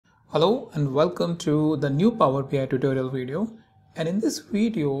Hello and welcome to the new Power BI tutorial video. And in this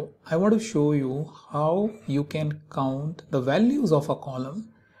video, I want to show you how you can count the values of a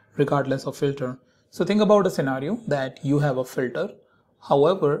column regardless of filter. So think about a scenario that you have a filter.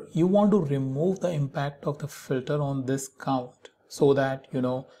 However, you want to remove the impact of the filter on this count so that,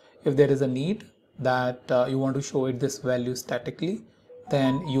 if there is a need that you want to show it this value statically,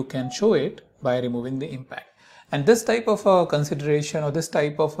 then you can show it by removing the impact. And this type of a consideration or this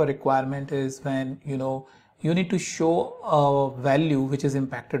type of a requirement is when you need to show a value which is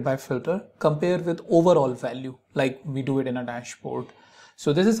impacted by filter compared with overall value, like we do it in a dashboard.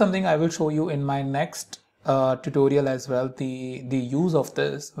 So this is something I will show you in my next tutorial as well, the use of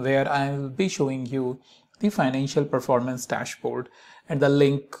this, where I will be showing you the financial performance dashboard, and the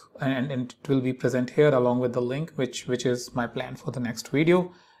link and it will be present here along with the link which is my plan for the next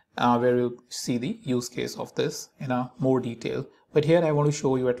video. Where you'll see the use case of this in a more detail. But here I want to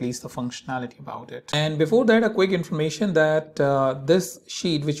show you at least the functionality about it. And before that, a quick information that this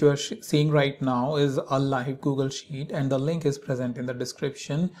sheet which you are seeing right now is a live Google sheet, and the link is present in the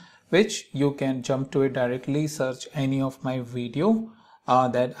description, which you can jump to it directly, search any of my video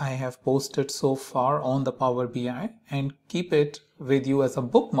that I have posted so far on the Power BI, and keep it with you as a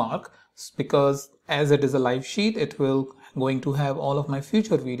bookmark, because as it is a live sheet, it will going to have all of my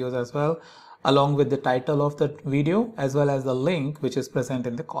future videos as well, along with the title of the video as well as the link which is present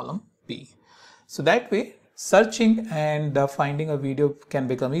in the column B. So that way searching and finding a video can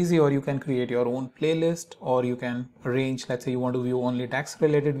become easy, or you can create your own playlist, or you can arrange, let's say you want to view only DAX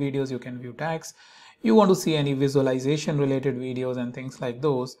related videos, you can view DAX. You want to see any visualization related videos and things like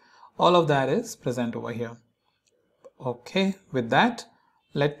those, all of that is present over here. Okay, with that,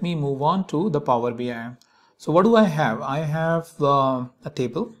 let me move on to the Power BI. So what do I have? I have a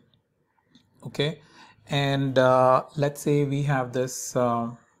table, okay, and let's say we have this,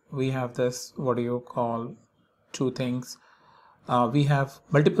 what do you call, two things. We have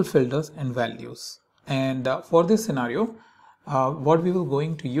multiple filters and values, and for this scenario, what we will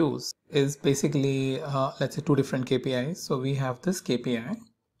going to use is basically, let's say two different KPIs. So we have this KPI,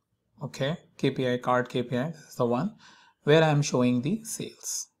 okay, KPI card KPI, this is the one where I am showing the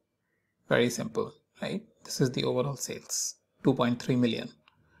sales. Very simple, right? This is the overall sales, $2.3 million.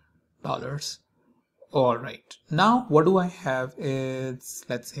 All right, now what do I have is,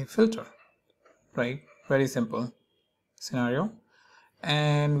 let's say, filter, right? Very simple scenario.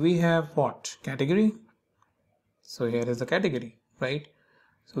 And we have what? Category. So here is the category, right?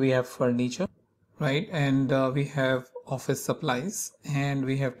 So we have furniture, right? And we have office supplies, and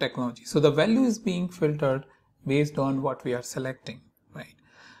we have technology. So the value is being filtered based on what we are selecting, right?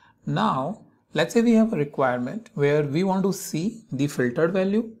 Now let's say we have a requirement where we want to see the filtered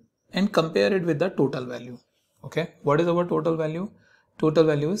value and compare it with the total value. Okay, what is our total value? Total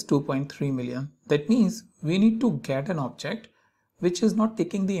value is 2.3 million. That means we need to get an object which is not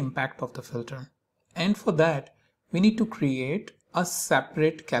taking the impact of the filter. And for that, we need to create a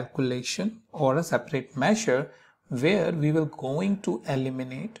separate calculation or a separate measure where we will going to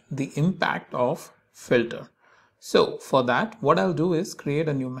eliminate the impact of filter. So for that, what I'll do is create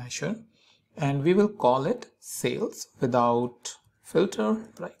a new measure, and we will call it sales without filter,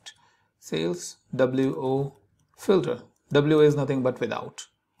 right? Sales WO filter. W is nothing but without,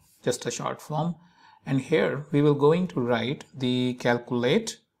 just a short form. And here we will going to write the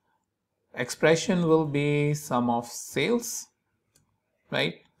calculate. Expression will be sum of sales,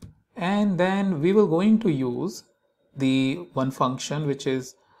 right? And then we will going to use the one function which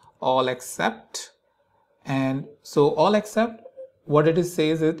is AllExcept. And so AllExcept, what it is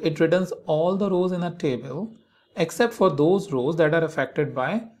says is it returns all the rows in a table except for those rows that are affected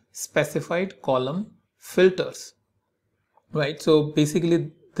by specified column filters, right? So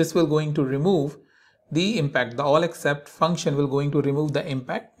basically this will going to remove the impact. The AllExcept function will going to remove the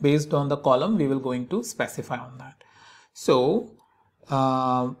impact based on the column we will going to specify on that. So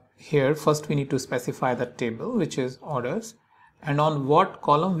here first we need to specify the table which is orders, and on what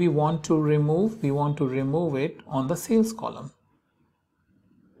column we want to remove. We want to remove it on the sales column.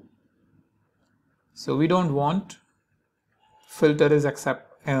 So we don't want filter is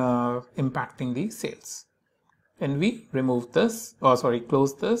impacting the sales. And we remove this, or sorry,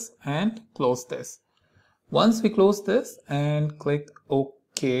 close this and close this. Once we close this and click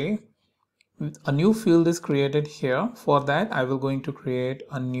OK, a new field is created here. For that, I will going to create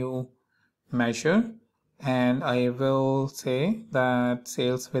a new measure, and I will say that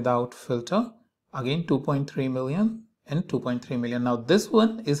sales without filter, again 2.3 million and 2.3 million. Now this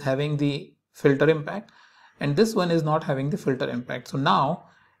one is having the filter impact, and this one is not having the filter impact. So now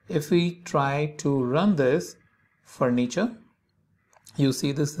if we try to run this furniture, You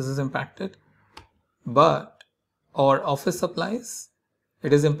see this is impacted, but or office supplies,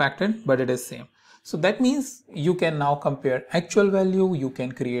 it is impacted, but it is same. So that means you can now compare actual value, you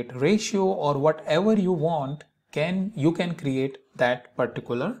can create ratio or whatever you want, you can create that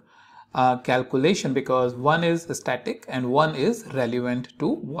particular calculation, because one is static and one is relevant to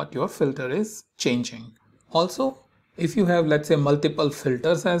what your filter is changing. Also, if you have, let's say, multiple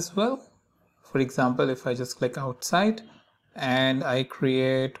filters as well, for example, if I just click outside and I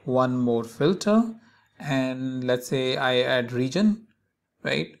create one more filter, and let's say I add region,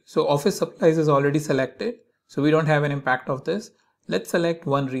 right? So office supplies is already selected, so we don't have an impact of this. Let's select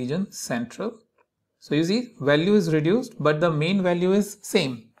one region, central. So you see value is reduced, but the main value is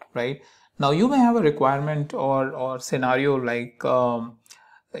same, right? Now you may have a requirement or scenario like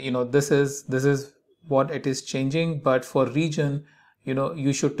this is what it is changing, but for region,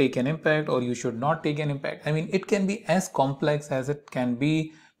 you should take an impact or you should not take an impact. I mean, it can be as complex as it can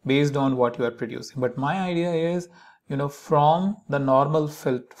be based on what you are producing. But my idea is, from the normal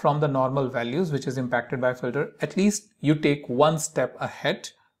values which is impacted by filter, at least you take one step ahead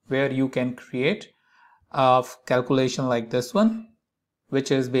where you can create a calculation like this one,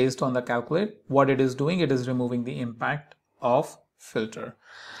 which is based on the calculate. What it is doing, it is removing the impact of filter.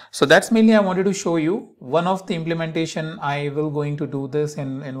 So that's mainly I wanted to show you. One of the implementation, I will going to do this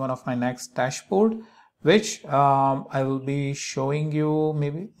in one of my next dashboard, which I will be showing you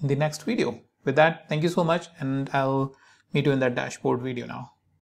maybe in the next video. With that, thank you so much, and I'll meet you in that dashboard video now.